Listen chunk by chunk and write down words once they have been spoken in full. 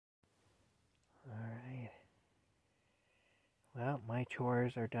Well, my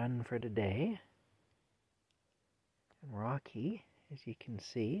chores are done for today. And Rocky, as you can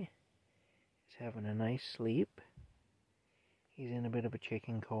see, is having a nice sleep. He's in a bit of a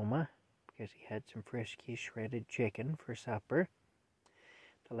chicken coma because he had some frisky shredded chicken for supper.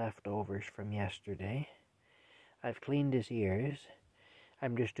 The leftovers from yesterday. I've cleaned his ears.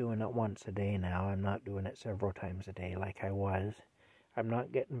 I'm just doing it once a day now. I'm not doing it several times a day like I was. I'm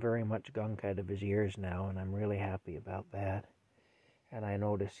not getting very much gunk out of his ears now, and I'm really happy about that. And I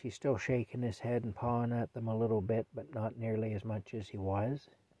notice he's still shaking his head and pawing at them a little bit, but not nearly as much as he was.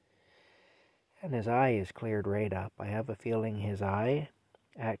 And his eye is cleared right up. I have a feeling his eye,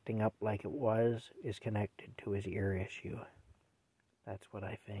 acting up like it was, is connected to his ear issue. That's what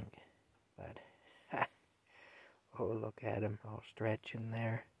I think. But, oh, look at him all stretching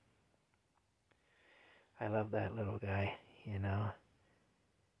there. I love that little guy, you know.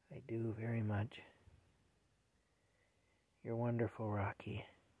 I do very much. You're wonderful, Rocky.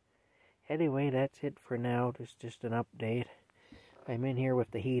 Anyway, that's it for now. Just an update. I'm in here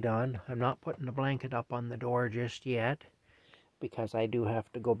with the heat on. I'm not putting the blanket up on the door just yet, because I do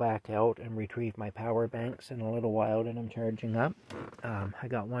have to go back out and retrieve my power banks in a little while that I'm charging up. I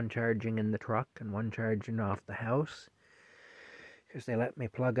got one charging in the truck and one charging off the house, because they let me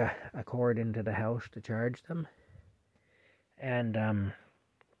plug a cord into the house to charge them. And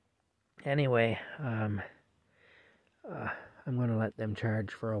anyway, I'm going to let them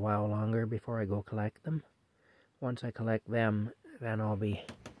charge for a while longer before I go collect them. Once I collect them, then I'll be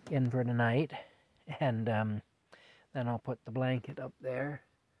in for the night, and then I'll put the blanket up there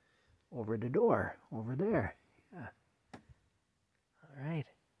over the door, over there. Yeah. All right,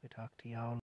 we talk to y'all.